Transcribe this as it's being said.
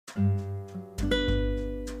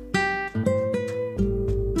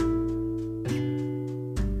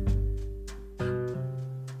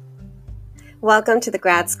Welcome to the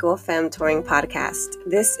Grad School Femtoring Podcast.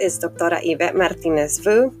 This is Doctora Yvette Martinez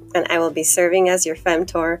Vu, and I will be serving as your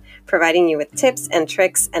femtor, providing you with tips and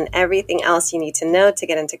tricks and everything else you need to know to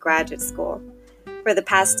get into graduate school. For the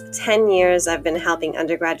past 10 years, I've been helping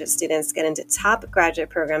undergraduate students get into top graduate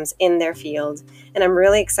programs in their field, and I'm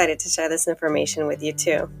really excited to share this information with you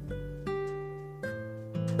too.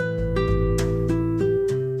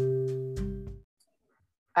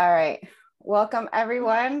 All right. Welcome,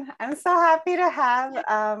 everyone. I'm so happy to have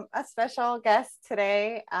a special guest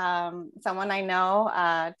today, someone I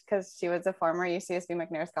know because she was a former UCSB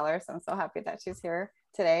McNair Scholar, so I'm so happy that she's here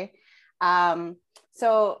today.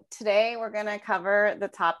 So today we're going to cover the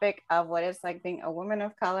topic of what it's like being a woman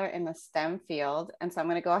of color in the STEM field. And so I'm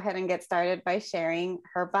going to go ahead and get started by sharing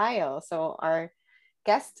her bio. So our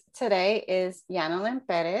guest today is Yanalyn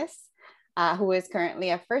Perez, who is currently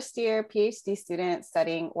a first-year PhD student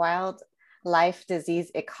studying wildlife disease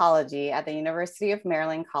ecology at the University of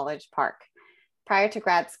Maryland, College Park. Prior to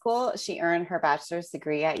grad school, she earned her bachelor's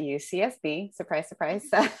degree at UCSB, surprise, surprise,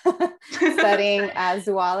 studying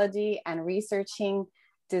zoology and researching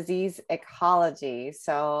disease ecology.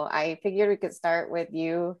 So I figured we could start with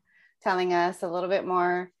you telling us a little bit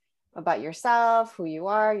more about yourself, who you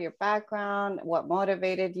are, your background, what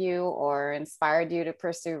motivated you or inspired you to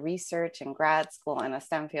pursue research in grad school in a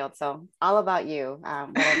STEM field. So all about you,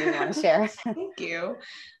 whatever you want to share. Thank you.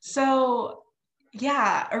 So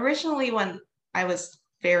yeah, originally when I was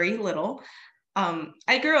very little,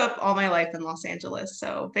 I grew up all my life in Los Angeles,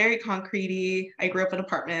 so very concrete-y. I grew up in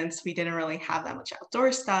apartments. We didn't really have that much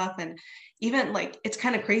outdoor stuff. And even like, it's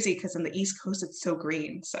kind of crazy because in the East Coast, it's so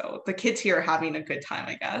green. So the kids here are having a good time,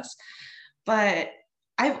 I guess. But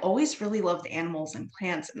I've always really loved animals and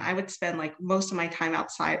plants. And I would spend like most of my time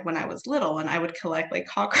outside when I was little, and I would collect like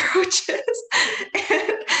cockroaches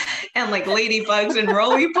and like ladybugs and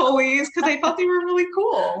roly-polies because I thought they were really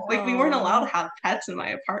cool. Like we weren't allowed to have pets in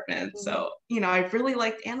my apartment. So, I really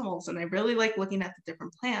liked animals and I really liked looking at the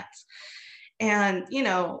different plants. And,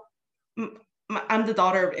 I'm the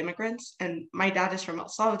daughter of immigrants and my dad is from El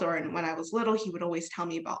Salvador. And when I was little, he would always tell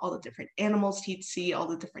me about all the different animals he'd see, all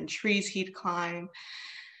the different trees he'd climb.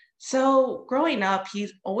 So growing up,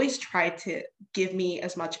 he's always tried to give me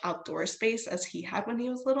as much outdoor space as he had when he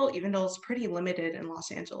was little, even though it's pretty limited in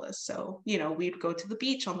Los Angeles. So, we'd go to the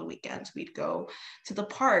beach on the weekends, we'd go to the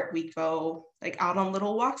park, we'd go like out on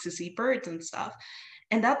little walks to see birds and stuff.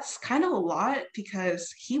 And that's kind of a lot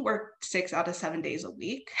because he worked 6 out of 7 days a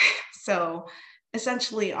week. So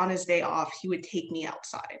essentially on his day off, he would take me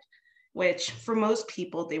outside, which for most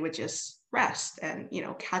people, they would just rest and,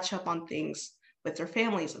 catch up on things with their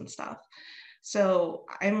families and stuff. So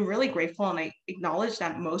I'm really grateful and I acknowledge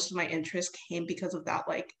that most of my interest came because of that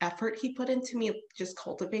like effort he put into me, just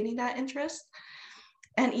cultivating that interest.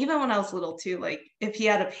 And even when I was little too, like if he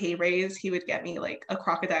had a pay raise, he would get me like a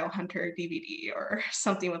Crocodile Hunter DVD or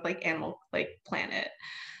something with like Animal like Planet.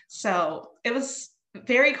 So it was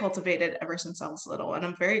very cultivated ever since I was little. And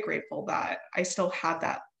I'm very grateful that I still have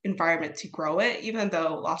that environment to grow it, even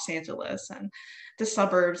though Los Angeles and the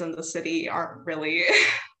suburbs and the city aren't really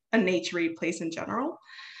a naturey place in general.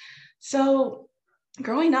 So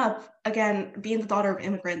growing up, again, being the daughter of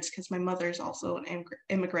immigrants, because my mother's also an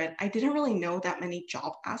immigrant, I didn't really know that many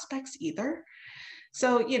job aspects either.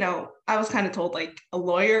 So, I was kind of told like a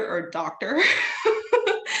lawyer or a doctor.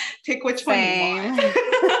 Pick which one you want.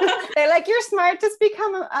 They're like, you're smart, just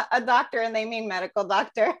become a doctor, and they mean medical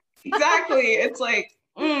doctor. Exactly. It's like,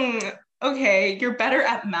 okay, you're better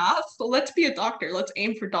at math, so let's be a doctor. Let's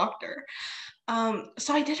aim for doctor.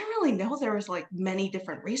 So I didn't really know there was like many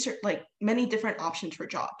different options for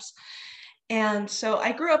jobs. And so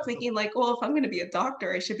I grew up thinking like, well, if I'm going to be a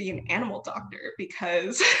doctor, I should be an animal doctor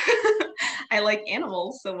because I like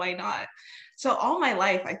animals, so why not? So all my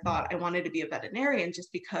life, I thought I wanted to be a veterinarian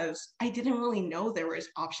just because I didn't really know there was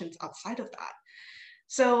options outside of that.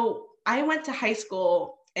 So I went to high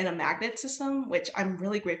school in a magnet system, which I'm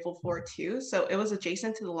really grateful for too. So it was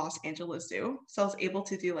adjacent to the Los Angeles Zoo. So I was able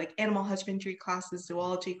to do like animal husbandry classes,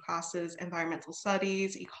 zoology classes, environmental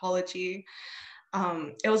studies, ecology.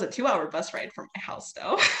 It was a 2-hour bus ride from my house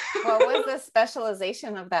though. What was the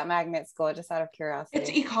specialization of that magnet school, just out of curiosity? It's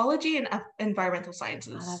ecology and environmental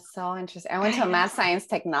sciences. Oh, that's so interesting. I went to a math science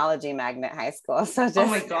technology magnet high school. So just oh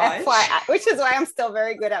my gosh. FYI, which is why I'm still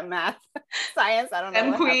very good at math. Science, I don't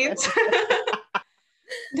know. Queens.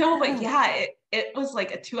 No, but yeah, it was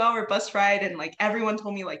like a 2-hour bus ride and like everyone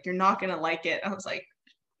told me like, you're not going to like it. I was like,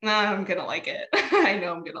 nah, I'm going to like it. I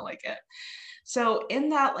know I'm going to like it. So in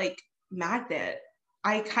that like magnet,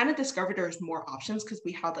 I kind of discovered there's more options because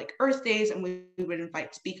we had like Earth Days, and we would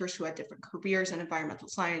invite speakers who had different careers in environmental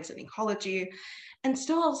science and ecology. And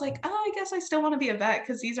still I was like, oh, I guess I still want to be a vet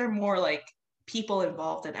because these are more like people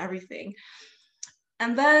involved in everything.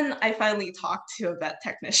 And then I finally talked to a vet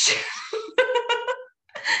technician.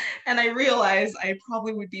 And I realized I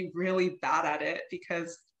probably would be really bad at it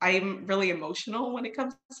because I'm really emotional when it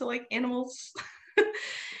comes to like animals.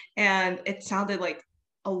 And it sounded like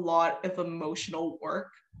a lot of emotional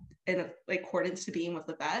work in accordance to being with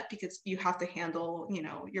the vet, because you have to handle, you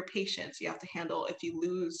know, your patients. You have to handle if you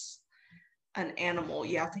lose an animal,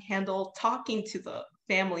 you have to handle talking to the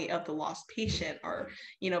family of the lost patient, or,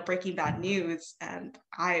 you know, breaking bad news. And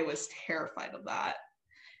I was terrified of that.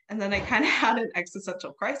 And then I kind of had an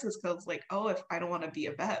existential crisis because I was like, oh, if I don't want to be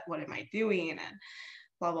a vet, what am I doing? And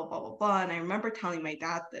blah, blah, blah, blah, blah. And I remember telling my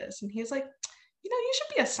dad this, and he was like, you know, you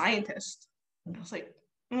should be a scientist. And I was like,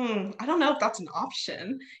 I don't know if that's an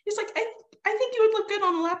option. He's like, I think you would look good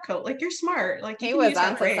on a lab coat. Like, you're smart. Like, he was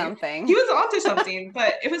onto something. He was onto something.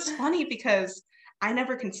 But it was funny because I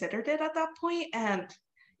never considered it at that point. And,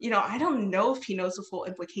 you know, I don't know if he knows the full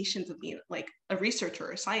implications of being like a researcher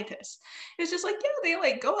or a scientist. It's just like, yeah, they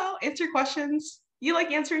like go out, answer questions. You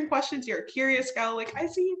like answering questions. You're a curious guy. Like, I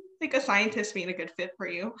see like a scientist being a good fit for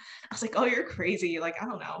you. I was like, oh, you're crazy. Like, I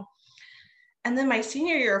don't know. And then my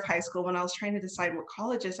senior year of high school, when I was trying to decide what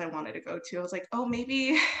colleges I wanted to go to, I was like, oh,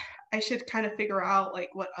 maybe I should kind of figure out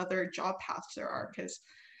like what other job paths there are. Because,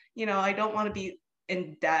 you know, I don't want to be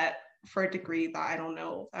in debt for a degree that I don't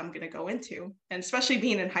know if I'm going to go into. And especially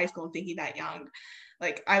being in high school and thinking that young,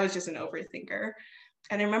 like I was just an overthinker.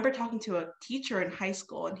 And I remember talking to a teacher in high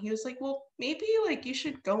school, and he was like, well, maybe like you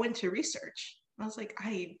should go into research. And I was like,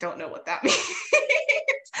 I don't know what that means.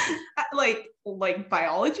 like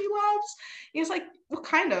biology labs. He's like, what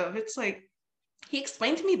kind of? It's like, he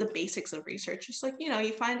explained to me the basics of research. It's like, you know,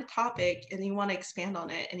 you find a topic and you want to expand on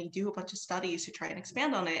it, and you do a bunch of studies to try and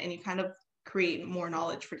expand on it, and you kind of create more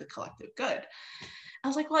knowledge for the collective good. I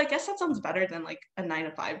was like, well, I guess that sounds better than like a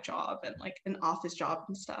 9-to-5 job and like an office job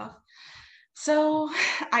and stuff. So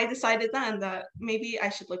I decided then that maybe I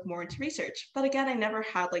should look more into research. But again, I never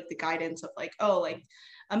had like the guidance of like, oh, like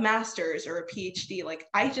a master's or a PhD. Like,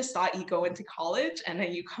 I just thought you go into college and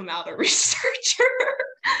then you come out a researcher.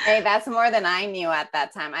 Hey, that's more than I knew at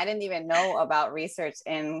that time. I didn't even know about research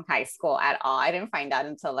in high school at all. I didn't find out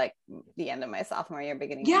until like the end of my sophomore year,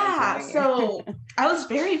 beginning of my junior year. So I was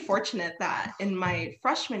very fortunate that in my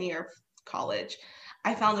freshman year of college,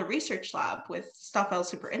 I found a research lab with stuff I was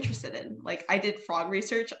super interested in. Like, I did frog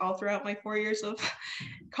research all throughout my 4 years of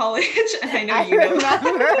college. And I know you know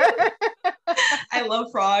that. I love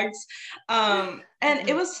frogs. And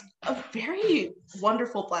it was a very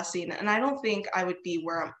wonderful blessing. And I don't think I would be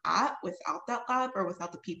where I'm at without that lab or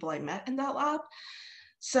without the people I met in that lab.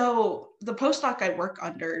 So the postdoc I work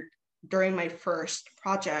under during my first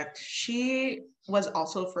project, she was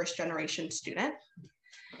also a first generation student.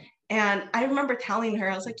 And I remember telling her,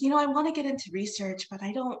 I was like, you know, I want to get into research, but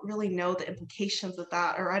I don't really know the implications of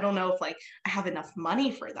that. Or I don't know if like I have enough money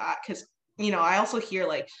for that. Because, you know, I also hear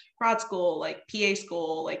like grad school, like PA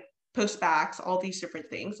school, like post-bacs, all these different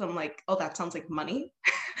things. I'm like, oh, that sounds like money.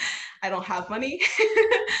 I don't have money.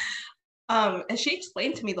 And she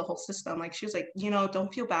explained to me the whole system. Like, she was like, you know,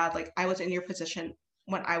 don't feel bad. Like, I was in your position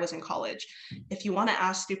when I was in college. If you want to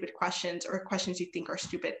ask stupid questions or questions you think are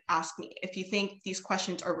stupid, ask me. If you think these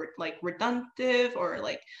questions are like redundant or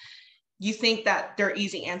like you think that they're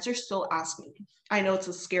easy answers, still ask me. I know it's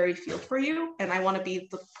a scary field for you, and I want to be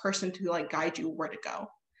the person to like guide you where to go.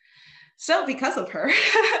 So because of her,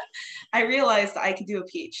 I realized that I could do a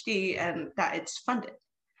PhD and that it's funded,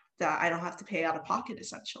 that I don't have to pay out of pocket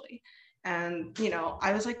essentially. And, you know,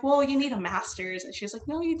 I was like, well, you need a master's. And she was like,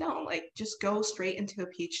 no, you don't. Like, just go straight into a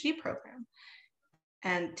PhD program.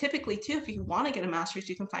 And typically, too, if you want to get a master's,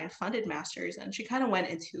 you can find funded masters. And she kind of went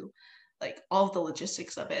into like all of the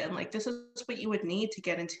logistics of it. And like, this is what you would need to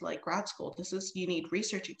get into like grad school. You need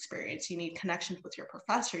research experience. You need connections with your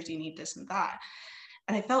professors. You need this and that.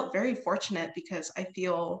 And I felt very fortunate because I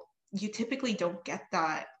feel you typically don't get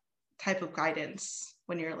that type of guidance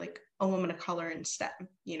when you're like a woman of color in STEM,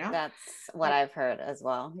 you know? That's what like, I've heard as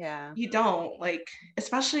well. Yeah. You don't, like,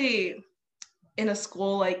 especially in a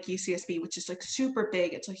school like UCSB, which is like super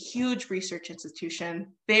big. It's a huge research institution,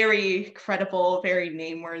 very credible, very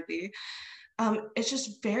name-worthy. It's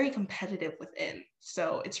just very competitive within.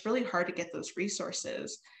 So it's really hard to get those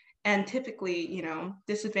resources. And typically, you know,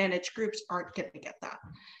 disadvantaged groups aren't going to get that.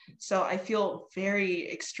 So I feel very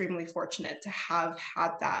extremely fortunate to have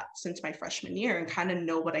had that since my freshman year and kind of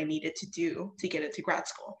know what I needed to do to get into grad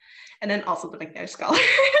school. And then also the McNair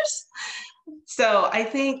Scholars. So I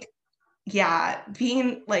think, yeah,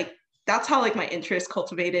 being like, that's how like my interest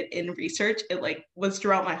cultivated in research. It like was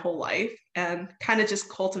throughout my whole life and kind of just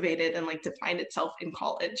cultivated and like defined itself in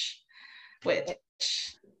college, which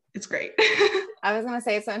it's great. I was going to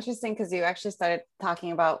say it's so interesting because you actually started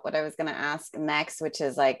talking about what I was going to ask next, which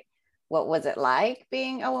is like, what was it like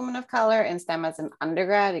being a woman of color in STEM as an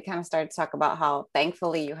undergrad? You kind of started to talk about how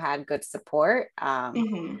thankfully you had good support.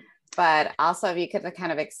 But also if you could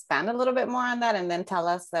kind of expand a little bit more on that and then tell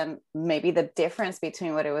us then maybe the difference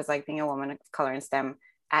between what it was like being a woman of color in STEM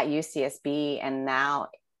at UCSB and now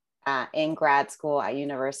in grad school at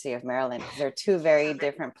University of Maryland, because they're two very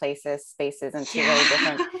different places, spaces, and two very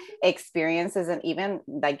different experiences. And even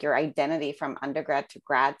like your identity from undergrad to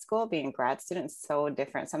grad school, being a grad student is so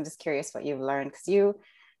different. So I'm just curious what you've learned. Because you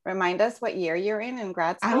remind us what year you're in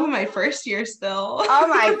grad school. I'm in my first year still. Oh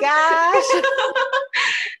my gosh.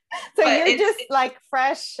 So but you're just like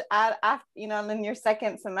fresh after, you know, in your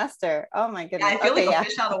second semester. Oh my goodness. Yeah, I feel like a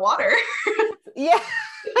fish out of water. Yeah.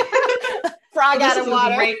 Frog out of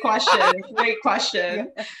water. Great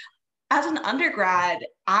question. Yeah. As an undergrad,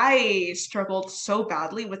 I struggled so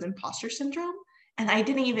badly with imposter syndrome, and I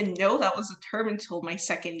didn't even know that was a term until my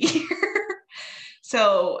second year.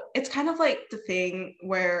 So it's kind of like the thing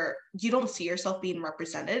where you don't see yourself being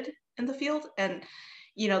represented in the field. And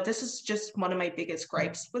you know, this is just one of my biggest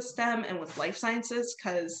gripes with STEM and with life sciences,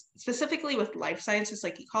 because specifically with life sciences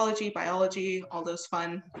like ecology, biology, all those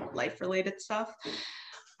fun life-related stuff,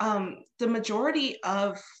 the majority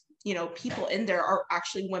of, you know, people in there are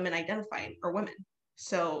actually women identifying or women.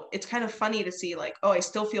 So it's kind of funny to see like, oh, I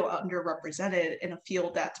still feel underrepresented in a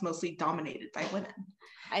field that's mostly dominated by women.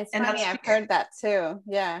 It's funny, I've heard that too.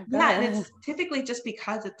 Yeah. Yeah, and it's typically just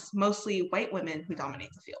because it's mostly white women who dominate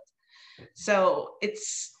the field. So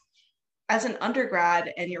it's, as an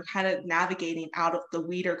undergrad and you're kind of navigating out of the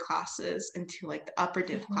weeder classes into like the upper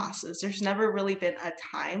div classes, there's never really been a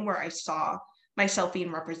time where I saw myself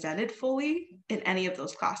being represented fully in any of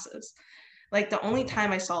those classes. Like the only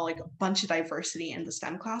time I saw like a bunch of diversity in the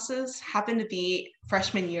STEM classes happened to be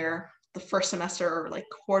freshman year, the first semester or like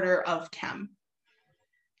quarter of chem.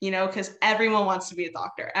 You know, because everyone wants to be a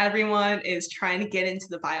doctor. Everyone is trying to get into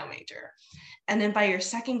the bio major. And then by your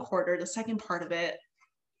second quarter, the second part of it,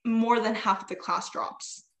 more than half of the class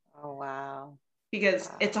drops. Oh, wow. Because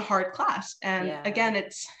it's a hard class. And again,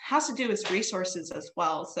 it has to do with resources as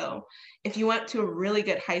well. So if you went to a really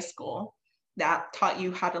good high school that taught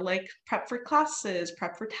you how to like prep for classes,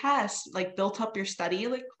 prep for tests, like built up your study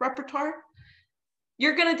like repertoire,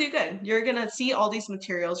 you're going to do good. You're going to see all these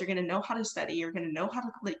materials. You're going to know how to study. You're going to know how to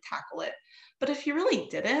like tackle it. But if you really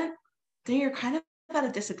didn't, then you're kind of at a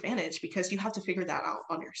disadvantage because you have to figure that out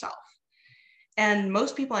on yourself. And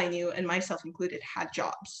most people I knew, and myself included, had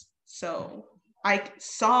jobs. So I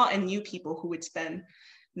saw and knew people who would spend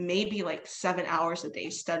maybe like 7 hours a day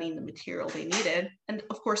studying the material they needed. And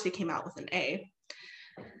of course, they came out with an A.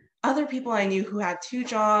 Other people I knew who had 2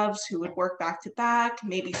 jobs, who would work back to back,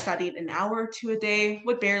 maybe studied an hour or 2 a day,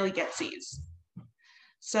 would barely get C's.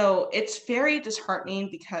 So it's very disheartening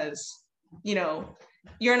because, you know,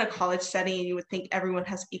 you're in a college setting and you would think everyone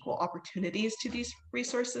has equal opportunities to these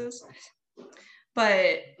resources.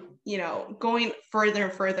 But, you know, going further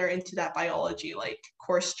and further into that biology, like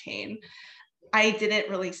course chain, I didn't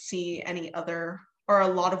really see any other, or a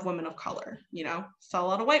lot of women of color, you know, saw a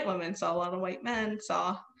lot of white women, saw a lot of white men,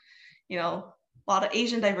 saw, you know, a lot of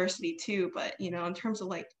Asian diversity too. But, you know, in terms of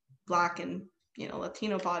like Black and, you know,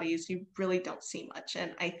 Latino bodies, you really don't see much.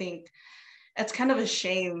 And I think it's kind of a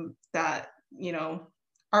shame that, you know,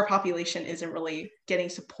 our population isn't really getting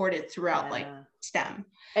supported throughout like STEM.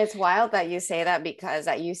 It's wild that you say that because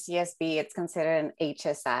at UCSB, it's considered an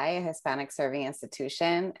HSI, a Hispanic Serving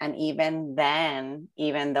Institution. And even then,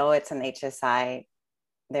 even though it's an HSI,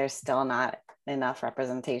 there's still not enough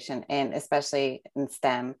representation in, especially in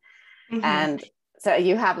STEM. And so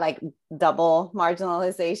you have like double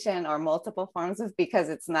marginalization or multiple forms of, because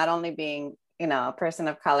it's not only being, you know, a person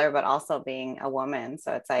of color, but also being a woman.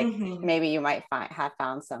 So it's like, maybe you might have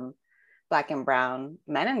found some Black and brown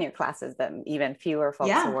men in your classes, but even fewer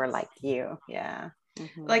folks who were like you.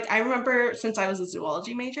 Like I remember, since I was a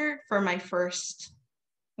zoology major, for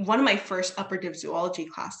one of my first upper div zoology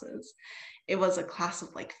classes, it was a class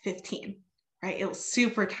of like 15, right? It was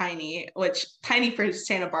super tiny, which tiny for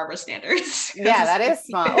Santa Barbara standards. Yeah, that is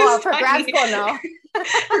small. Well, for grad school, no.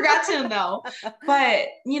 For grad school, no. But,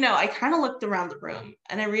 you know, I kind of looked around the room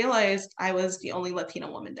and I realized I was the only Latina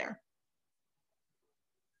woman there.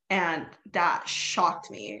 And that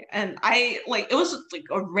shocked me. And I like, it was like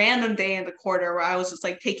a random day in the quarter where I was just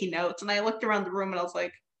like taking notes, and I looked around the room and I was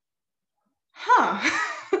like, huh,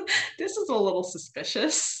 this is a little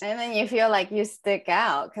suspicious. And then you feel like you stick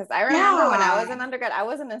out. Because I remember when I was an undergrad, I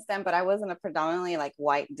wasn't in STEM, but I was in a predominantly like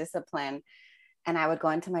white discipline. And I would go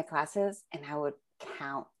into my classes and I would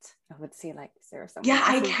count. I would see like, is there someone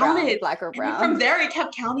I counted brown, black or brown? And from there, I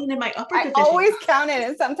kept counting in my upper division. I always counted,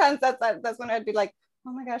 and sometimes that's when I'd be like,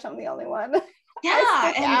 oh my gosh, I'm the only one. Yeah,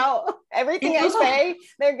 I stick out. Everything I say,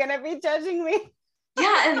 they're gonna be judging me.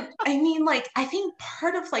 Yeah, and I mean, like, I think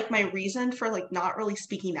part of like my reason for like not really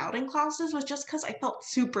speaking out in classes was just because I felt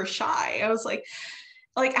super shy. I was like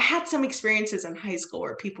I had some experiences in high school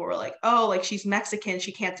where people were like, oh, like she's Mexican,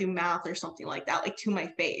 she can't do math or something like that, like to my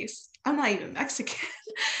face. I'm not even Mexican.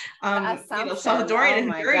 Salvadorian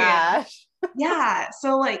and Honduran. Yeah,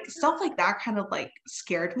 so like stuff like that kind of like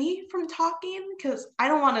scared me from talking, because I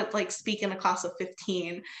don't want to like speak in a class of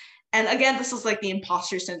 15. And again, this is like the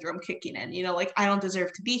imposter syndrome kicking in, like I don't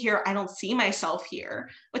deserve to be here, I don't see myself here,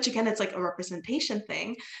 which again, it's like a representation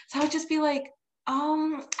thing. So I would just be like,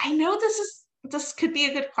 I know this could be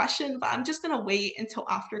a good question, but I'm just gonna wait until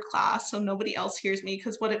after class so nobody else hears me,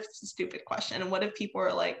 because what if it's a stupid question, and what if people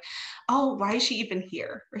are like, oh, why is she even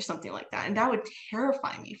here, or something like that, and that would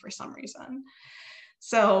terrify me for some reason.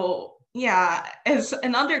 So yeah, as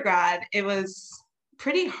an undergrad, it was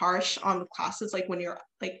pretty harsh on the classes, like when you're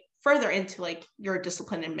like further into like your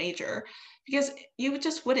discipline and major, because you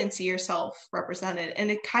just wouldn't see yourself represented,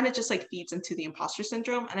 and it kind of just like feeds into the imposter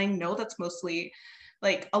syndrome. And I know that's mostly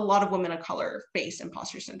like a lot of women of color face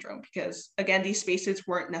imposter syndrome, because again, these spaces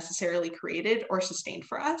weren't necessarily created or sustained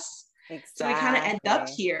for us. Exactly. So we kind of end up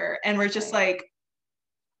here and we're just like,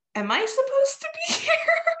 am I supposed to be here?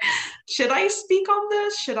 Should I speak on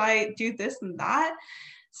this? Should I do this and that?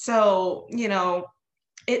 So,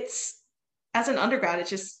 it's, as an undergrad, it's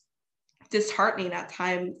just disheartening at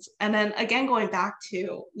times. And then again, going back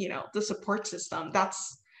to, the support system,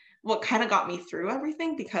 that's what kind of got me through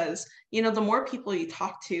everything, because, the more people you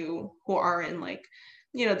talk to who are in like,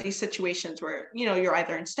 these situations where, you're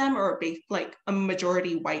either in STEM or like a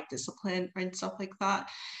majority white discipline and stuff like that,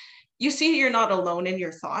 you see you're not alone in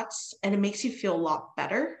your thoughts, and it makes you feel a lot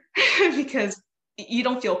better because you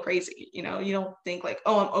don't feel crazy, you don't think like,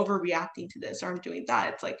 oh, I'm overreacting to this or I'm doing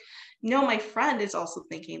that. It's like, no, my friend is also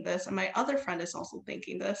thinking this, and my other friend is also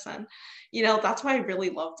thinking this. And, that's why I really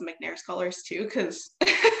loved McNair Scholars too, because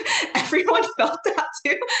everyone felt that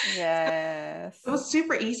too. Yes. So it was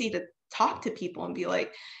super easy to talk to people and be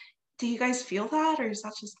like, do you guys feel that, or is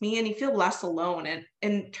that just me? And you feel less alone. And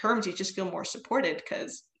in terms, you just feel more supported,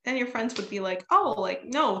 because then your friends would be like, oh, like,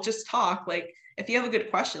 no, just talk. Like, if you have a good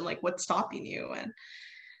question, like, what's stopping you? And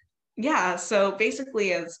yeah, so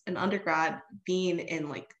basically as an undergrad, being in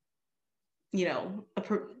like, a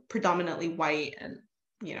predominantly white and,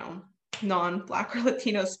 non-Black or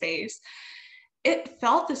Latino space, it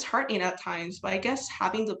felt disheartening at times, but I guess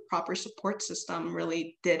having the proper support system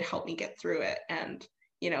really did help me get through it. And,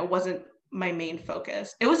 wasn't my main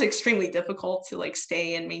focus. It was extremely difficult to like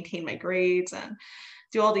stay and maintain my grades and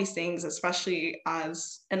do all these things, especially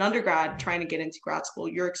as an undergrad trying to get into grad school.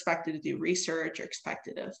 You're expected to do research, you're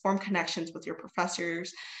expected to form connections with your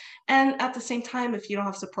professors. And at the same time, if you don't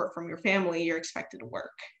have support from your family, you're expected to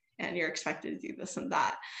work and you're expected to do this and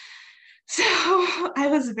that. So I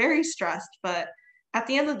was very stressed, but at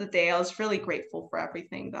the end of the day, I was really grateful for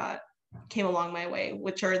everything that came along my way,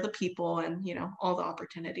 which are the people and, all the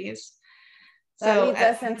opportunities. That leads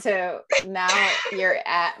us into now you're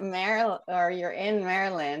at Maryland, or you're in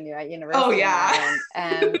Maryland, you're at University of Maryland.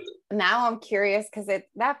 And now I'm curious, because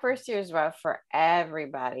that first year is rough for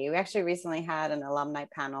everybody. We actually recently had an alumni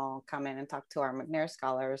panel come in and talk to our McNair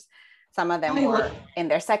Scholars. Some of them were in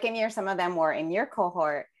their second year, some of them were in your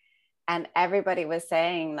cohort. And everybody was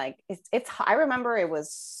saying like, I remember it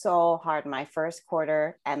was so hard my first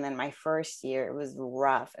quarter, and then my first year, it was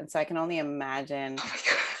rough. And so I can only imagine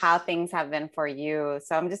how things have been for you.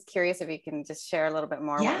 So I'm just curious if you can just share a little bit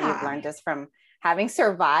more what you've learned just from having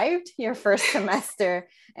survived your first semester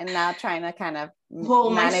and now trying to kind of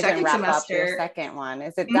manage and wrap up your second one.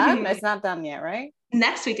 Is it done? Mm-hmm. It's not done yet, right?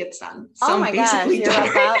 Next week it's done. So oh my gosh, you're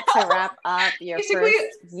about to wrap up your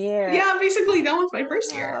first year. Yeah, I'm basically done with my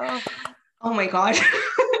first year. Oh my God.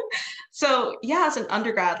 So yeah, as an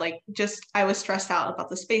undergrad, like I was stressed out about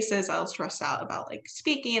the spaces. I was stressed out about like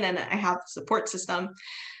speaking, and I have the support system.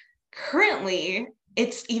 Currently,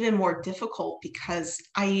 it's even more difficult because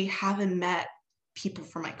I haven't met people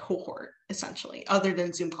from my cohort, essentially, other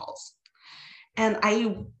than Zoom calls. And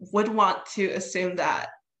I would want to assume that,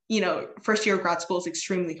 first year of grad school is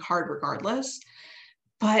extremely hard regardless.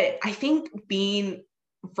 But I think being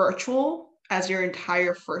virtual as your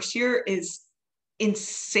entire first year is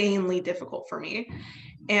insanely difficult for me.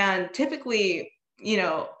 And typically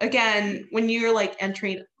again, when you're like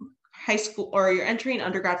entering high school or you're entering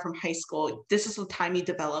undergrad from high school, this is the time you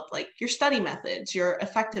develop like your study methods, your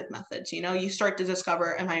effective methods. You start to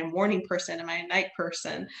discover, am I a morning person? Am I a night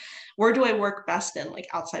person? Where do I work best in, like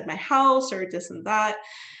outside my house or this and that?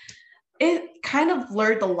 It kind of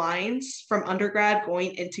blurred the lines from undergrad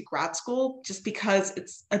going into grad school, just because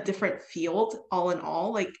it's a different field all in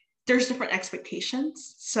all. Like there's different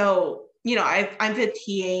expectations. So, I've been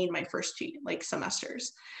TA in my first two like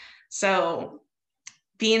semesters. So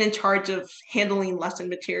being in charge of handling lesson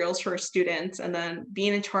materials for students, and then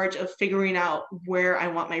being in charge of figuring out where I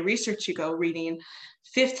want my research to go, reading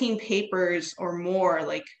 15 papers or more,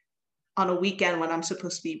 like on a weekend when I'm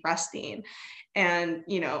supposed to be resting, and,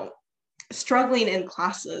 struggling in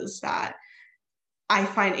classes that I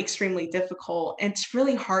find extremely difficult. And it's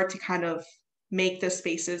really hard to kind of make the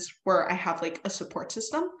spaces where I have like a support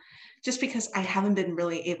system, just because I haven't been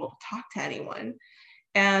really able to talk to anyone.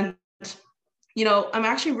 And I'm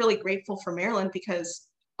actually really grateful for Maryland, because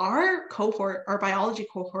our biology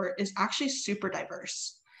cohort is actually super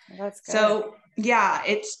diverse. That's good. So yeah,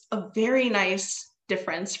 it's a very nice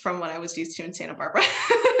difference from what I was used to in Santa Barbara.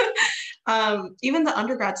 Even the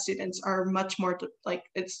undergrad students are much more like,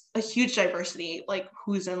 it's a huge diversity, like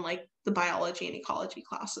who's in like the biology and ecology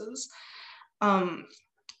classes.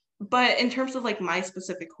 But in terms of like my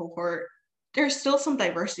specific cohort, there's still some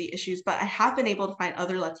diversity issues, but I have been able to find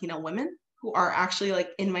other Latino women who are actually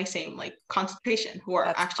like in my same like concentration, who are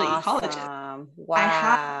actually ecologists.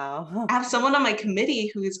 Wow. I have someone on my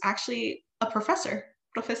committee who is actually a professora.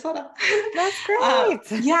 That's great.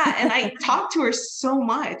 Yeah, and I talked to her so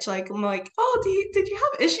much. Like, I'm like, oh, did you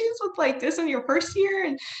have issues with like this in your first year?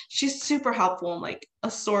 And she's super helpful and like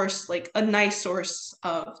a source, like a nice source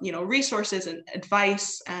of, resources and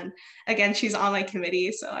advice. And again, she's on my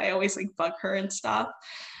committee, so I always like bug her and stuff.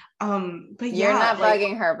 But you're not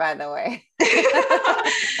bugging her, by the way.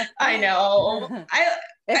 I know.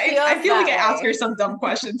 I feel like I ask her some dumb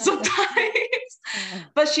questions sometimes.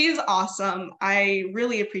 But she's awesome. I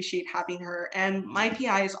really appreciate having her. And my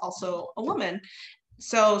PI is also a woman.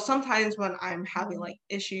 So sometimes when I'm having like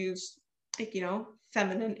issues, like,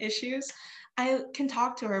 feminine issues, I can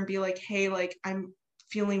talk to her and be like, hey, like I'm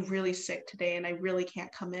feeling really sick today and I really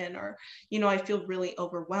can't come in, or, I feel really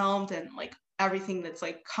overwhelmed and like everything that's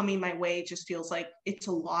like coming my way just feels like it's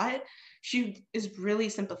a lot. She is really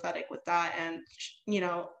sympathetic with that. And,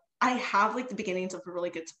 I have like the beginnings of a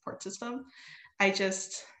really good support system. I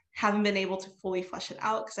just haven't been able to fully flesh it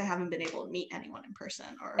out because I haven't been able to meet anyone in person.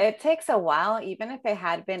 Or it takes a while. Even if it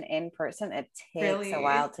had been in person, it takes really? A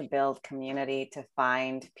while to build community, to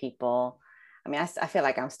find people. I mean, I feel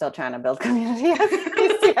like I'm still trying to build community as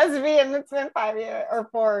PCSB, and it's been 5 years or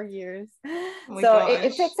 4 years. So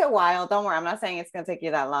it takes a while. Don't worry. I'm not saying it's going to take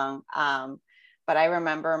you that long. But I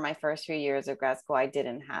remember my first few years of grad school, I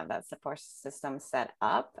didn't have that support system set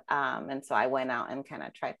up. And so I went out and kind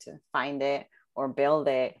of tried to find it or build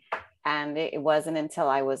it. And it wasn't until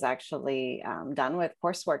I was actually done with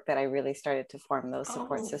coursework that I really started to form those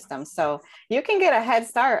support systems. So you can get a head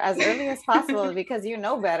start as early as possible because you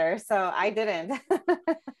know better. So I didn't.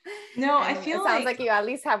 No, I feel it sounds like you at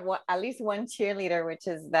least have at least one cheerleader, which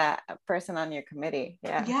is that person on your committee.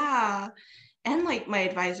 Yeah. Yeah. And like my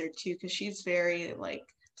advisor too, because she's very like,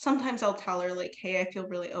 sometimes I'll tell her like, hey, I feel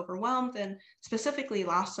really overwhelmed. And specifically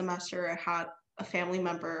last semester, I had a family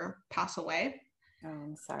member pass away. Oh,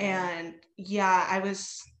 I'm sorry. And yeah, I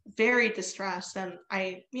was very distressed. And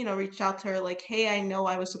I, reached out to her like, hey, I know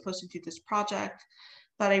I was supposed to do this project,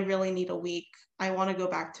 but I really need a week. I want to go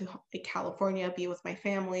back to California, be with my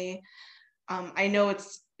family. I know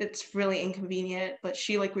it's really inconvenient, but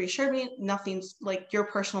she like reassured me nothing's like, your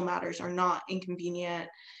personal matters are not inconvenient.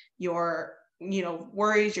 Your,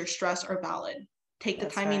 worries, your stress are valid. Take the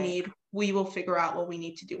time you need. We will figure out what we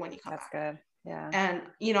need to do when you come back. That's good. Yeah. And,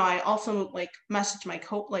 I also like messaged my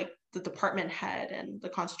the department head and the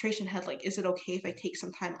concentration head, like, is it okay if I take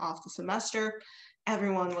some time off the semester?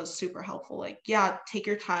 Everyone was super helpful. Like, yeah, take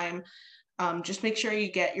your time. Just make sure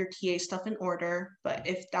you get your TA stuff in order. But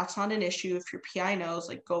if that's not an issue, if your PI knows,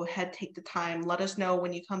 like, go ahead, take the time. Let us know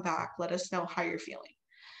when you come back. Let us know how you're feeling.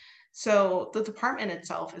 So the department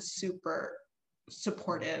itself is super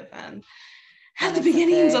supportive and had the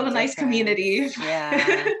beginnings of a nice community.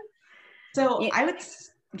 Yeah. So I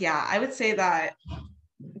would say that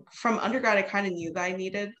from undergrad, I kind of knew that I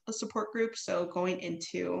needed a support group. So going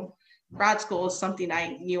into grad school is something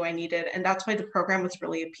I knew I needed. And that's why the program was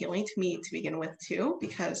really appealing to me to begin with too,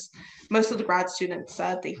 because most of the grad students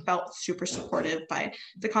said they felt super supported by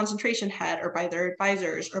the concentration head or by their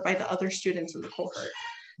advisors or by the other students in the cohort.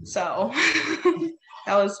 So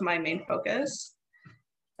that was my main focus.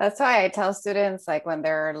 That's why I tell students, like when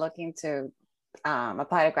they're looking to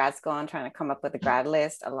apply to grad school and trying to come up with a grad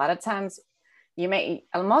list, a lot of times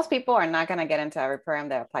most people are not going to get into every program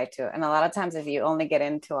they apply to. And a lot of times if you only get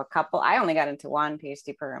into a couple, I only got into one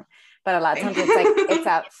PhD program, but a lot of times it's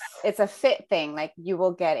like, it's a fit thing. Like you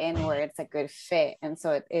will get in where it's a good fit. And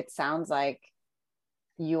so it sounds like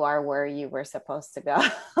you are where you were supposed to go.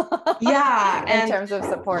 Yeah. In terms of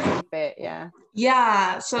support and fit. Yeah.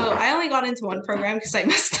 Yeah. So I only got into one program because I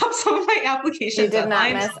messed up some of my application You did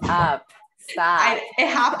not mess up. Stop. It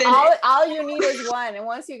happened. All you need is one. And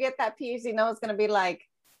once you get that PhD, no, it's going to be like,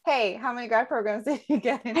 hey, how many grad programs did you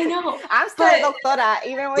get into? I know. I'm still a doctora,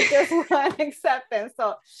 even with just one acceptance.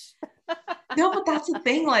 So no, but that's the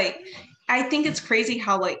thing. Like, I think it's crazy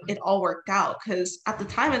how like it all worked out, because at the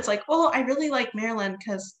time it's like, well, I really like Marilyn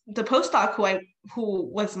because the postdoc who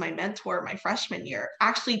was my mentor my freshman year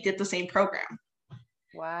actually did the same program.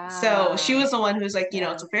 Wow. So she was the one who was like, you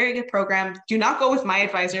know, it's a very good program. Do not go with my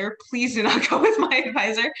advisor. Please do not go with my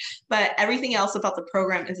advisor. But everything else about the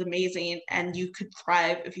program is amazing. And you could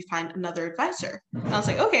thrive if you find another advisor. And I was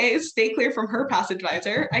like, okay, stay clear from her past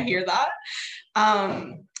advisor. I hear that.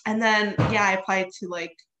 And then, yeah, I applied to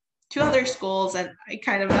like 2 other schools and I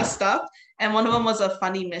kind of messed up. And one of them was a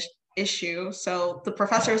funding issue. So the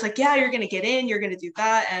professor was like, yeah, you're going to get in, you're going to do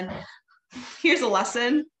that. And here's a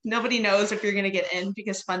lesson. Nobody knows if you're going to get in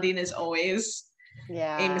because funding is always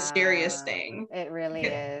a mysterious thing. It really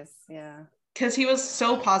is. Yeah. Because he was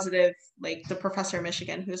so positive, like the professor in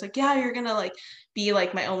Michigan, who was like, yeah, you're going to like be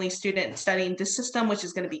like my only student studying this system, which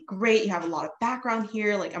is going to be great. You have a lot of background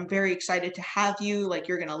here. Like, I'm very excited to have you. Like,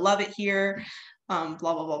 you're going to love it here. Blah,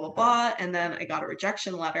 blah, blah, blah, blah. And then I got a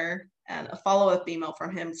rejection letter and a follow-up email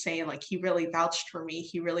from him saying like he really vouched for me.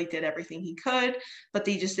 He really did everything he could, but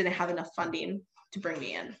they just didn't have enough funding to bring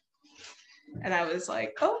me in. And I was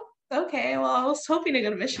like, oh, okay, well, I was hoping to go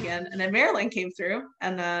to Michigan. And then Maryland came through.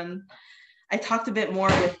 And then I talked a bit more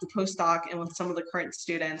with the postdoc and with some of the current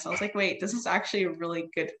students. I was like, wait, this is actually a really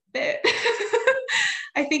good fit.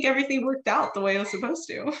 I think everything worked out the way it was supposed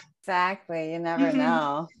to. Exactly. You never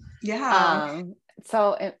know. Yeah.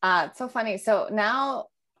 So it's so funny. So now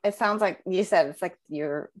it sounds like you said it's like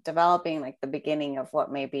you're developing like the beginning of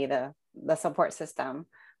what may be the support system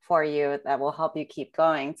for you that will help you keep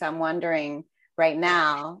going. So I'm wondering right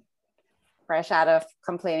now, fresh out of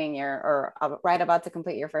completing right about to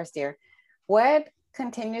complete your first year, what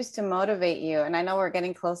continues to motivate you? And I know we're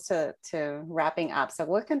getting close to wrapping up. So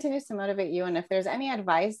what continues to motivate you? And if there's any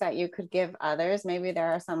advice that you could give others, maybe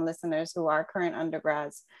there are some listeners who are current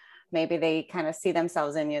undergrads, maybe they kind of see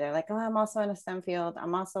themselves in you. They're like, oh, I'm also in a STEM field.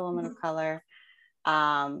 I'm also a woman of color.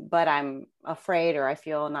 But I'm afraid, or I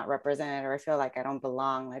feel not represented, or I feel like I don't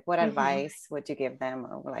belong. Like, what advice would you give them?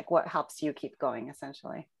 Or like, what helps you keep going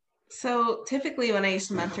essentially? So typically when I used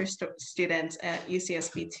to mentor students at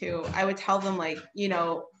UCSB too, I would tell them like, you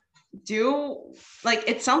know, do like,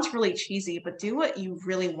 it sounds really cheesy, but do what you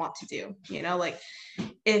really want to do. You know, like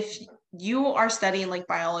if you are studying like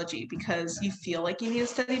biology because you feel like you need to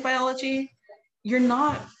study biology, you're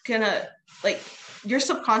not gonna like, you're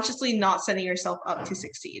subconsciously not setting yourself up to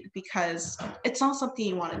succeed because it's not something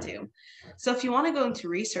you want to do. So if you want to go into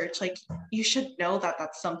research, like you should know that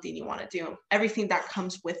that's something you want to do. Everything that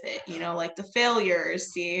comes with it, you know, like the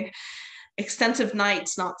failures, the extensive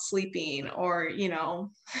nights not sleeping, or, you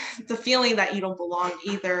know, the feeling that you don't belong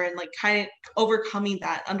either. And like kind of overcoming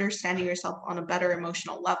that, understanding yourself on a better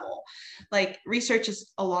emotional level. Like research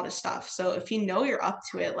is a lot of stuff. So if you know you're up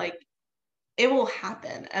to it, like it will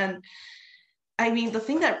happen. And I mean, the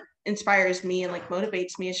thing that inspires me and like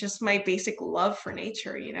motivates me is just my basic love for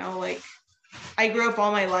nature, you know, like I grew up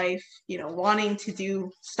all my life, you know, wanting to do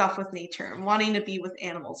stuff with nature and wanting to be with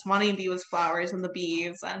animals, wanting to be with flowers and the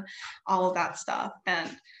bees and all of that stuff. And,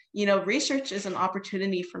 you know, research is an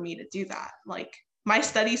opportunity for me to do that. Like my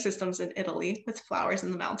study system's in Italy with flowers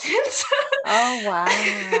in the mountains. Oh, wow.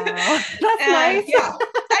 That's nice. Yeah,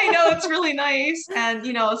 I know, it's really nice. And,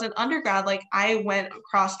 you know, as an undergrad, like I went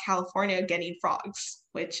across California getting frogs,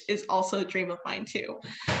 which is also a dream of mine too.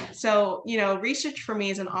 So, you know, research for me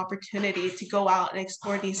is an opportunity to go out and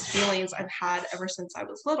explore these feelings I've had ever since I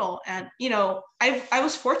was little. And, you know, I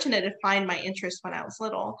was fortunate to find my interest when I was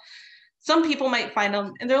little. Some people might find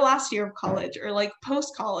them in their last year of college or like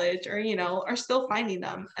post-college, or, you know, are still finding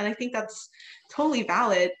them. And I think that's totally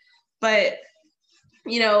valid. But,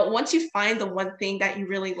 you know, once you find the one thing that you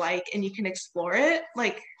really like and you can explore it,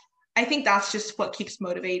 like, I think that's just what keeps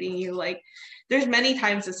motivating you. Like, there's many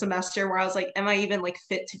times this semester where I was like, am I even like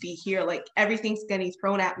fit to be here? Like everything's getting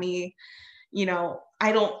thrown at me.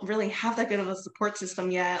 I don't really have that good of a support system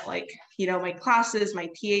yet. Like, my classes, my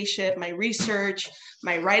TA-ship, my research,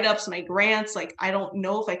 my write-ups, my grants, like, I don't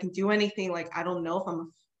know if I can do anything. Like, I don't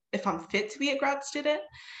know if I'm fit to be a grad student.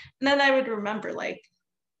 And then I would remember, like,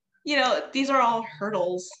 these are all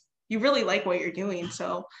hurdles. You really like what you're doing.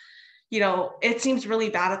 So, it seems really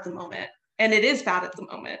bad at the moment. And it is bad at the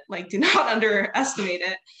moment. Like, do not underestimate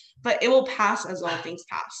it, but it will pass as all things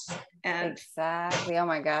pass. And exactly. Oh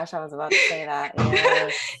my gosh, I was about to say that.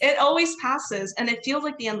 Yes. It always passes, and it feels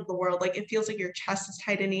like the end of the world. Like, it feels like your chest is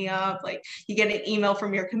tightening up. Like, you get an email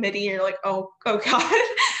from your committee, and you're like, oh God.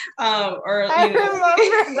 I remember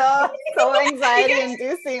those, so anxiety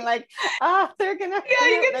inducing. Like, they're gonna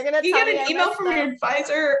you get an email from your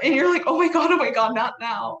advisor, and you're like, oh my God, not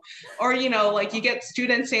now. Or like, you get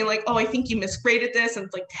students saying like, oh, I think you misgraded this, and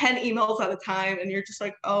it's like 10 emails at a time, and you're just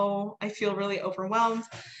like, oh, I feel really overwhelmed.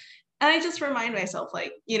 And I just remind myself,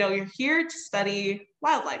 like, you're here to study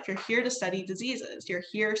wildlife. You're here to study diseases. You're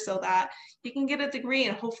here so that you can get a degree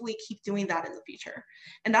and hopefully keep doing that in the future.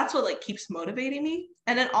 And that's what like keeps motivating me.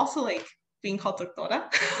 And then also like being called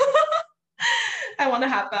doctora. I want to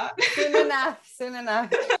have that. Soon enough.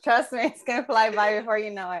 Trust me, it's going to fly by before you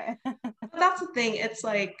know it. But that's the thing. It's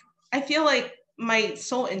like, I feel like my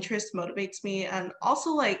sole interest motivates me. And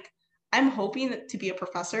also like, I'm hoping to be a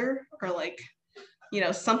professor or like,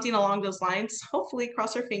 something along those lines. Hopefully,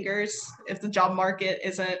 cross our fingers if the job market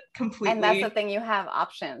isn't completely. And that's the thing, you have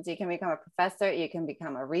options. You can become a professor, you can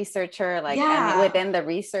become a researcher, like, and within the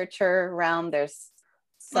researcher realm, there's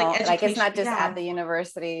like it's not just at the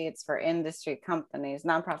university, it's for industry, companies,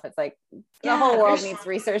 nonprofits, like the whole world needs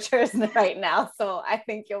researchers right now. So I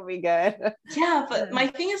think you'll be good. Yeah, but my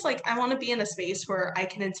thing is like, I want to be in a space where I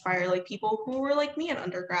can inspire like people who were like me in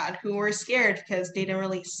undergrad, who were scared because they didn't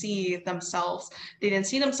really see themselves. They didn't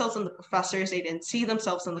see themselves in the professors. They didn't see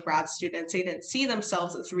themselves in the grad students. They didn't see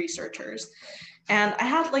themselves as researchers. And I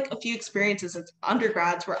had like a few experiences as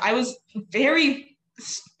undergrads where I was very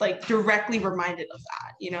like directly reminded of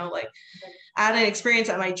that, like I had an experience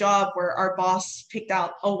at my job where our boss picked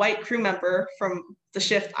out a white crew member from the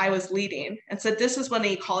shift I was leading and said, this is what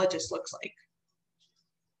an ecologist looks like.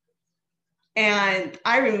 And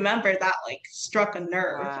I remember that like struck a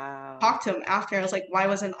nerve. Wow. Talked to him after. I was like, why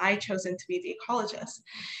wasn't I chosen to be the ecologist?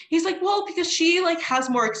 He's like, well, because she like has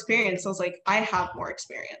more experience. I was like, I have more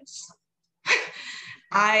experience.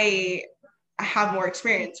 I have more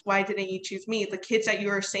experience. Why didn't you choose me? The kids that you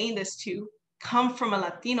were saying this to come from a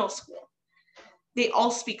Latino school. They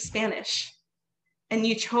all speak Spanish. And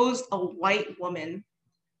you chose a white woman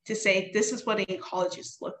to say, this is what an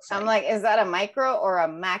ecologist looks like. I'm like, is that a micro or a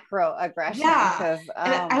macro aggression? Yeah.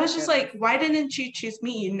 And I was just like, why didn't you choose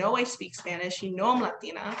me? I speak Spanish. I'm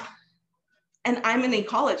Latina. And I'm an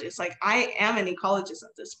ecologist. Like, I am an ecologist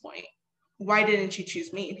at this point. Why didn't you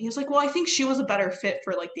choose me? And he was like, well, I think she was a better fit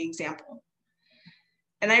for like the example.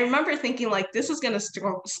 And I remember thinking like, this is going to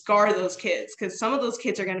scar those kids, because some of those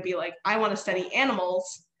kids are going to be like, I want to study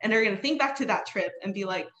animals. And they're going to think back to that trip and be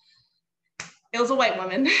like, it was a white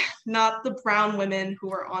woman, not the brown women who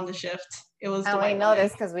were on the shift. It was the white women. And we know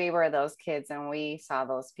this because we were those kids and we saw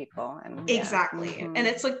those people. And exactly. Mm-hmm. And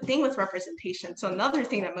it's like thing with representation. So another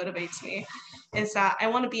thing that motivates me is that I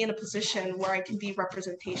want to be in a position where I can be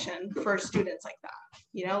representation for students like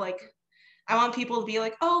that. Like, I want people to be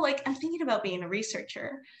like, oh, like, I'm thinking about being a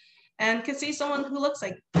researcher, and could see someone who looks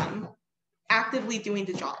like them actively doing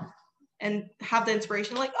the job and have the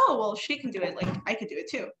inspiration like, oh, well, she can do it. Like, I could do it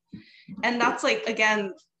too. And that's like,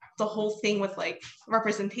 again, the whole thing with like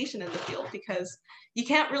representation in the field, because you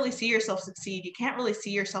can't really see yourself succeed. You can't really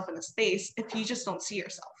see yourself in a space if you just don't see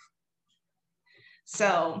yourself.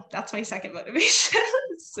 So that's my second motivation.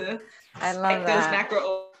 I love that. Those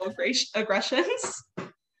macro aggressions.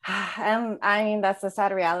 And I mean, that's the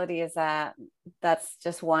sad reality, is that that's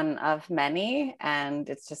just one of many. And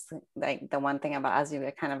it's just like the one thing about, as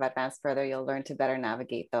you kind of advance further, you'll learn to better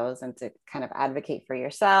navigate those and to kind of advocate for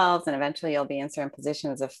yourselves. And eventually you'll be in certain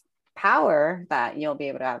positions of power that you'll be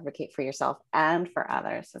able to advocate for yourself and for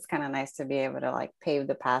others. So it's kind of nice to be able to like pave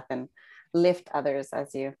the path and lift others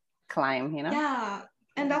as you climb, Yeah.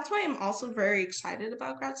 And that's why I'm also very excited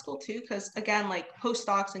about grad school too, because again, like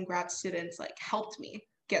postdocs and grad students like helped me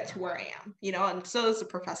get to where I am, and so does the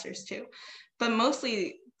professors too. But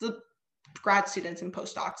mostly the grad students and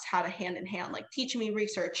postdocs had a hand in hand, like teaching me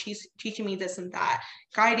research, he's teaching me this and that,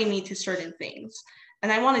 guiding me to certain things.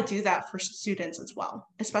 And I want to do that for students as well,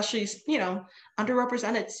 especially,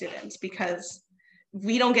 underrepresented students, because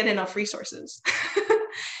we don't get enough resources.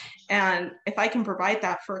 And if I can provide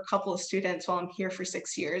that for a couple of students while I'm here for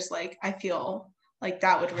 6 years, like, I feel like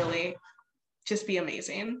that would really just be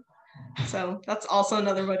amazing. So that's also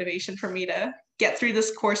another motivation for me to get through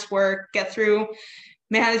this coursework, get through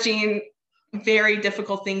managing very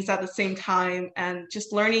difficult things at the same time, and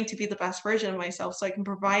just learning to be the best version of myself so I can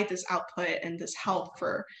provide this output and this help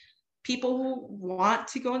for people who want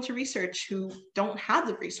to go into research who don't have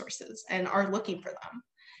the resources and are looking for them.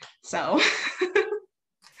 So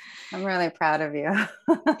I'm really proud of you.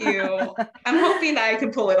 I'm hoping that I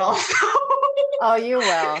can pull it off. Oh, you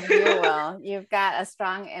will. You will. You've got a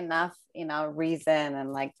strong enough, reason,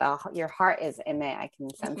 and like your heart is in it. I can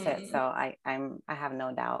sense it. So I have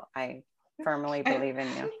no doubt. I firmly believe in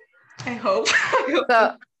you. I hope.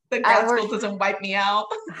 So the grad school doesn't wipe me out.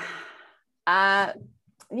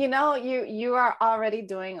 You are already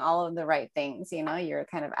doing all of the right things. You're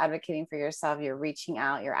kind of advocating for yourself. You're reaching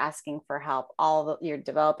out. You're asking for help. You're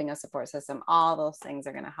developing a support system. All those things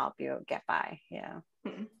are going to help you get by. Yeah.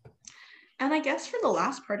 Mm-hmm. And I guess for the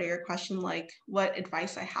last part of your question, like what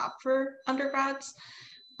advice I have for undergrads,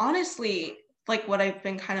 honestly, like what I've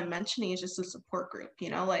been kind of mentioning is just a support group,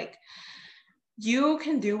 like you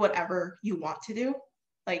can do whatever you want to do.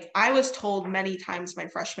 Like I was told many times my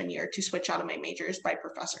freshman year to switch out of my majors by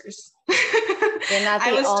professors. You're not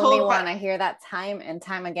the only one. I hear that time and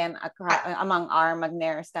time again among our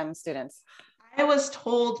McNair STEM students. I was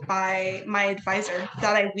told by my advisor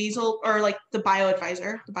that I weaseled, or like the bio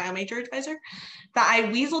major advisor, that I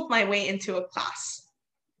weaseled my way into a class.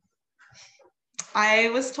 I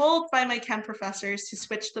was told by my chem professors to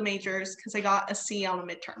switch the majors because I got a C on a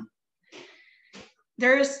midterm.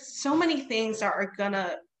 There's so many things that are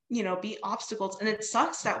gonna, be obstacles, and it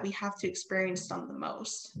sucks that we have to experience them the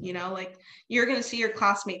most. Like you're gonna see your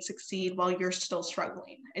classmates succeed while you're still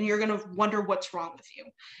struggling, and you're gonna wonder what's wrong with you,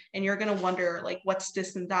 and you're gonna wonder like what's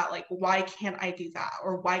this and that, like why can't I do that,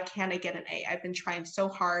 or why can't I get an A? I've been trying so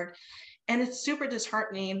hard, and it's super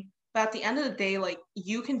disheartening. But at the end of the day, like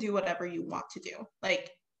you can do whatever you want to do. Like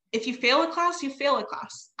if you fail a class, you fail a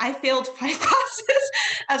class. I failed 5 classes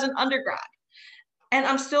as an undergrad. And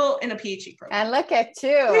I'm still in a PhD program. And look at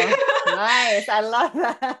you. Nice. I love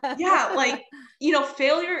that. Yeah. Like,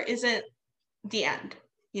 failure isn't the end.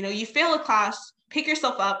 You fail a class, pick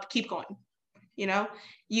yourself up, keep going.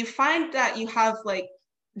 You find that you have like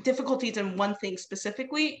difficulties in one thing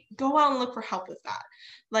specifically, go out and look for help with that.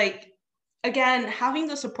 Like, again, having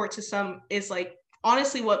the support system is like,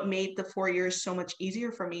 honestly, what made the 4 years so much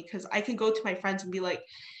easier for me, because I can go to my friends and be like,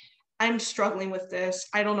 I'm struggling with this.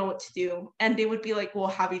 I don't know what to do. And they would be like, well,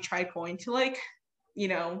 have you tried going to like,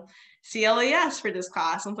 CLAS for this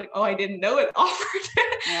class? I'm like, oh, I didn't know it offered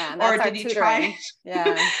it. Yeah, or did you try?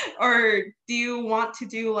 Yeah. Or do you want to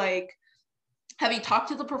do like, have you talked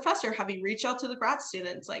to the professor? Have you reached out to the grad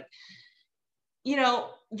students? Like, you're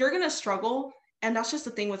going to struggle. And that's just the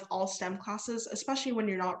thing with all STEM classes, especially when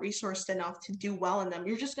you're not resourced enough to do well in them.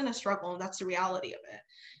 You're just going to struggle. And that's the reality of it.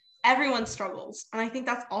 Everyone struggles. And I think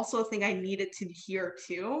that's also a thing I needed to hear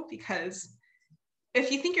too, because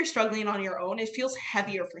if you think you're struggling on your own, it feels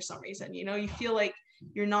heavier for some reason. You feel like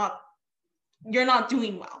you're not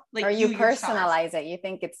doing well. Like, or you personalize it. You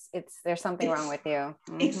think there's something wrong with you.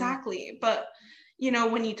 Mm-hmm. Exactly. But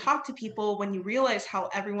when you talk to people, when you realize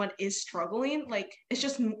how everyone is struggling, like it's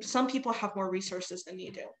just some people have more resources than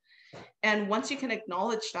you do. And once you can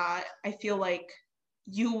acknowledge that, I feel like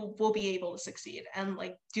you will be able to succeed. And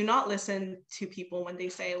like, do not listen to people when they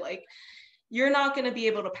say like, you're not going to be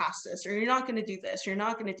able to pass this, or you're not going to do this, you're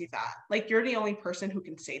not going to do that. Like, you're the only person who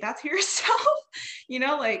can say that to yourself,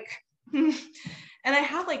 like, and I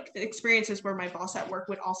had like experiences where my boss at work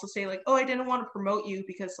would also say like, oh, I didn't want to promote you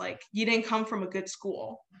because like you didn't come from a good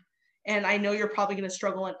school. And I know you're probably going to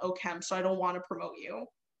struggle in OChem, so I don't want to promote you.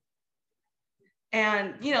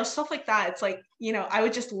 And, stuff like that. It's like, I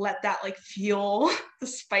would just let that like fuel the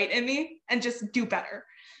spite in me and just do better,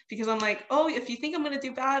 because I'm like, oh, if you think I'm going to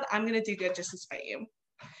do bad, I'm going to do good just to spite you.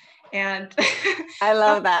 And I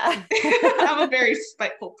love that. I'm a very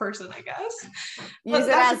spiteful person, I guess. Use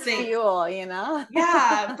it as fuel,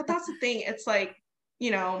 Yeah. But that's the thing. It's like,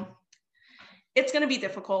 it's going to be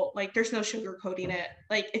difficult. Like there's no sugarcoating it.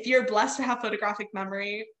 Like if you're blessed to have photographic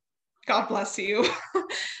memory, God bless you.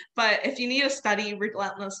 But if you need to study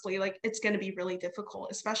relentlessly, like it's going to be really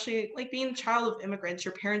difficult, especially like being a child of immigrants.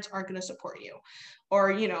 Your parents aren't going to support you,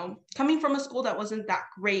 or, coming from a school that wasn't that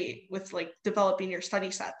great with like developing your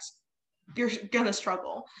study sets, you're going to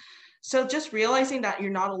struggle. So just realizing that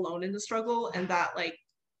you're not alone in the struggle, and that like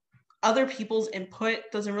other people's input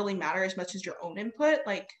doesn't really matter as much as your own input.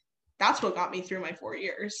 Like that's what got me through my 4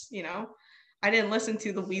 years. I didn't listen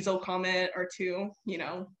to the weasel comment, or to,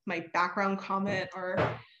 my background comment,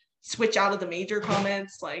 or switch out of the major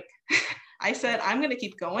comments. Like I said, I'm going to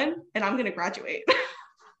keep going and I'm going to graduate.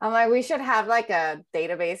 I'm like, we should have like a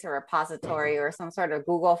database or repository or some sort of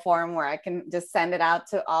Google form where I can just send it out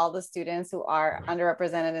to all the students who are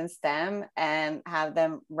underrepresented in STEM and have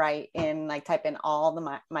them write in, like type in all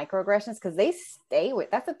the microaggressions, because they stay with,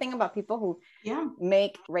 that's the thing about people who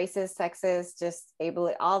make racist, sexist, just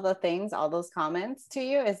ableist, all the things, all those comments to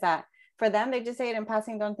you, is that for them, they just say it in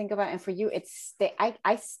passing, don't think about it. And for you, it's,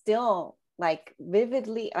 I still like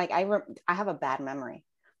vividly, like I have a bad memory.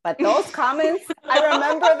 But those comments, I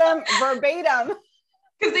remember them verbatim.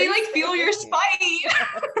 Because they like feel your spite.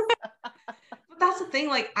 But that's the thing,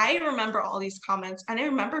 like I remember all these comments and I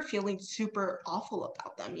remember feeling super awful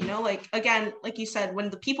about them, you know, like again, like you said, when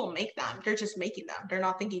the people make them, they're just making them. They're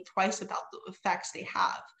not thinking twice about the effects they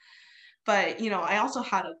have. But, you know, I also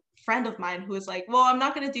had a friend of mine who was like, well, I'm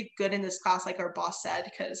not going to do good in this class like our boss said,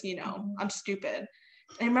 because, you know, I'm stupid.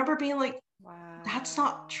 And I remember being like, wow, that's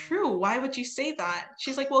not true. Why would you say that?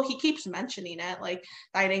 She's like, well, he keeps mentioning it, like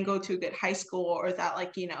I didn't go to a good high school, or that,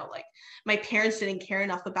 like, you know, like my parents didn't care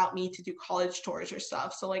enough about me to do college tours or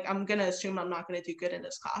stuff. So like, I'm going to assume I'm not going to do good in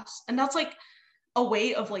this class. And that's like a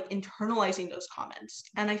way of like internalizing those comments.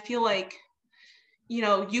 And I feel like, you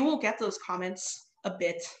know, you will get those comments a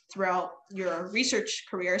bit throughout your research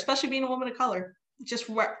career, especially being a woman of color. Just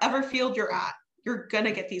wherever field you're at, you're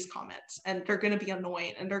gonna get these comments, and they're gonna be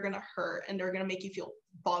annoying, and they're gonna hurt, and they're gonna make you feel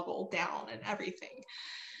boggled down and everything.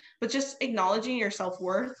 But just acknowledging your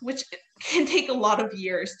self-worth, which can take a lot of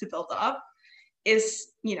years to build up, is,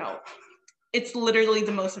 you know, it's literally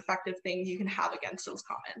the most effective thing you can have against those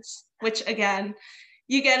comments, which again,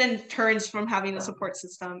 you get in turns from having a support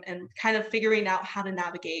system and kind of figuring out how to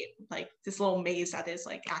navigate like this little maze that is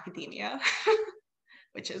like academia,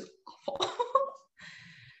 which is awful.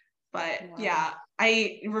 But wow. Yeah,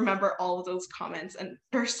 I remember all of those comments, and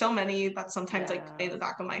there's so many that sometimes like play in the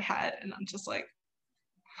back of my head, and I'm just like,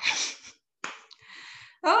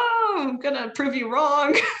 oh, I'm gonna prove you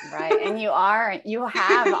wrong. Right. And you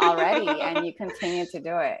have already, and you continue to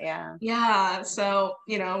do it. Yeah. So,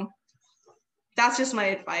 you know, that's just my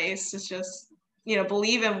advice. It's just, you know,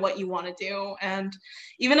 believe in what you want to do. And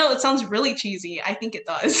even though it sounds really cheesy, I think it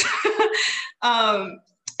does.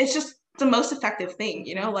 It's just the most effective thing,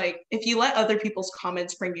 you know, like if you let other people's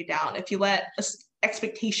comments bring you down, if you let an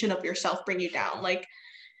expectation of yourself bring you down, like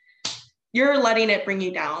you're letting it bring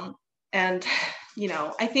you down. And, you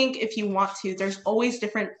know, I think if you want to, there's always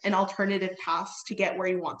different and alternative paths to get where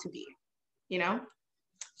you want to be, you know?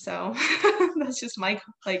 So that's just my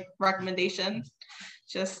like recommendation.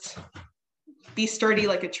 Just be sturdy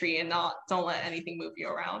like a tree and don't let anything move you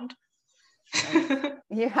around.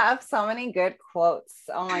 You have so many good quotes.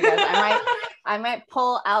 Oh my gosh. I might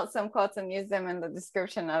pull out some quotes and use them in the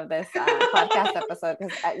description of this podcast episode,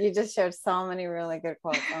 because you just shared so many really good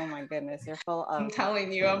quotes. Oh my goodness. You're full of, I'm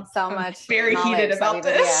telling you, I'm much very heated about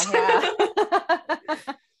this. Yeah.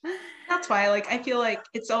 That's why, like, I feel like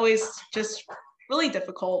it's always just really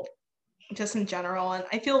difficult just in general. And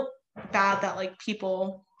I feel bad that like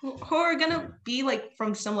people who are gonna be like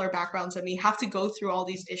from similar backgrounds than me have to go through all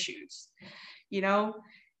these issues, you know?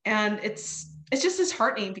 And it's just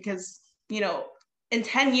disheartening because, you know, in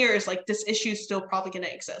 10 years, like this issue is still probably gonna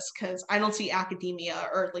exist because I don't see academia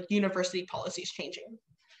or like university policies changing.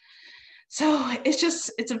 So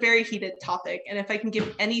it's a very heated topic. And if I can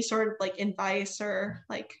give any sort of like advice or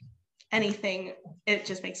like anything, it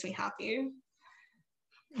just makes me happy.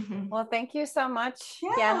 Mm-hmm. Well, thank you so much,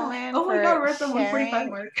 Yanalyn. Oh my God, we're at the 145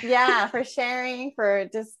 mark. Yeah, for sharing, for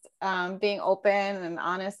just being open and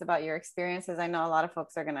honest about your experiences. I know a lot of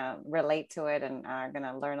folks are gonna relate to it and are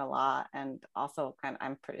gonna learn a lot, and also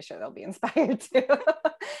I'm pretty sure they'll be inspired too.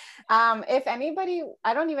 If anybody,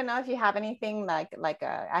 I don't even know if you have anything like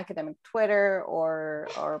a academic Twitter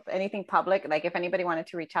or anything public. Like if anybody wanted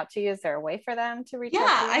to reach out to you, is there a way for them to reach out to you?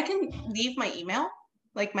 Yeah, I can leave my email.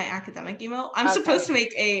 Like my academic email. I'm supposed to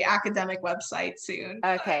make a academic website soon.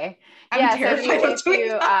 Okay. I'm terrified if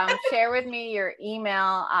you share with me your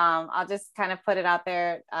email, I'll just kind of put it out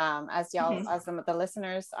there as y'all, as the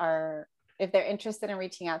listeners are, if they're interested in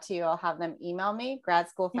reaching out to you, I'll have them email me,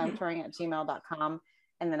 gradschoolfemtouring@gmail.com,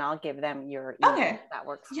 and then I'll give them your email. Okay. That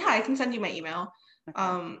works. Yeah, I can send you my email.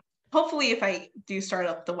 Okay. Hopefully if I do start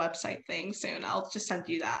up the website thing soon, I'll just send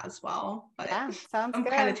you that as well. But yeah, sounds I'm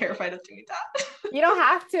good. kind of terrified of doing that. You don't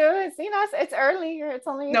have to. It's, you know, it's early. It's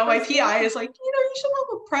only. No, my PI is like, you know, you should have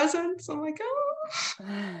a presence. I'm like, oh,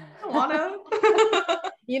 I don't wanna.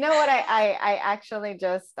 You know what? I actually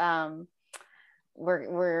just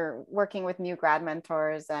we're working with new grad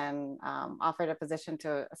mentors and offered a position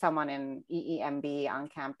to someone in EEMB on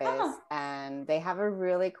campus, and they have a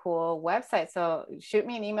really cool website. So shoot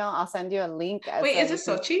me an email. I'll send you a link. Wait, is it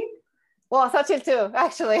Sochi? Well, Xochitl too,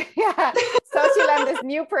 actually. Yeah. Xochitl and this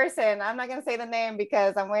new person. I'm not going to say the name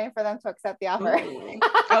because I'm waiting for them to accept the offer. Okay.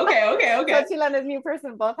 Xochitl and this new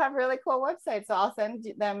person both have really cool websites. So I'll send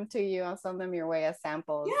them to you. I'll send them your way as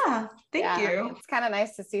samples. Yeah, thank you. It's kind of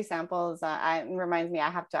nice to see samples. It reminds me, I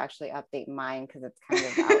have to actually update mine because it's kind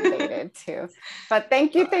of outdated too. But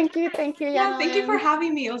thank you. Yeah, thank you for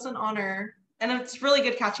having me. It was an honor. And it's really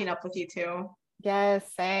good catching up with you too. Yes,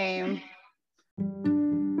 same.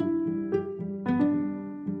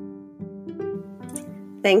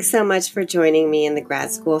 Thanks so much for joining me in the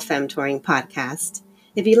Grad School Femtoring podcast.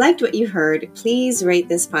 If you liked what you heard, please rate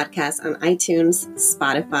this podcast on iTunes,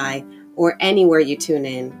 Spotify, or anywhere you tune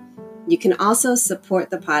in. You can also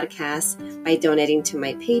support the podcast by donating to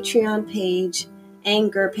my Patreon page,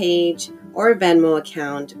 Anchor page, or Venmo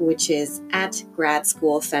account, which is at Grad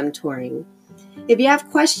School Femtoring. If you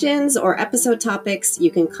have questions or episode topics,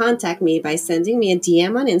 you can contact me by sending me a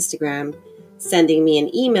DM on Instagram, sending me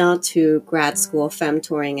an email to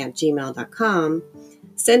gradschoolfemtoring@gmail.com,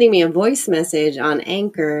 sending me a voice message on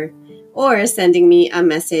Anchor, or sending me a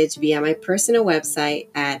message via my personal website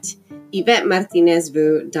at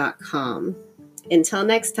YvetteMartinezVu.com. Until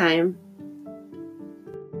next time.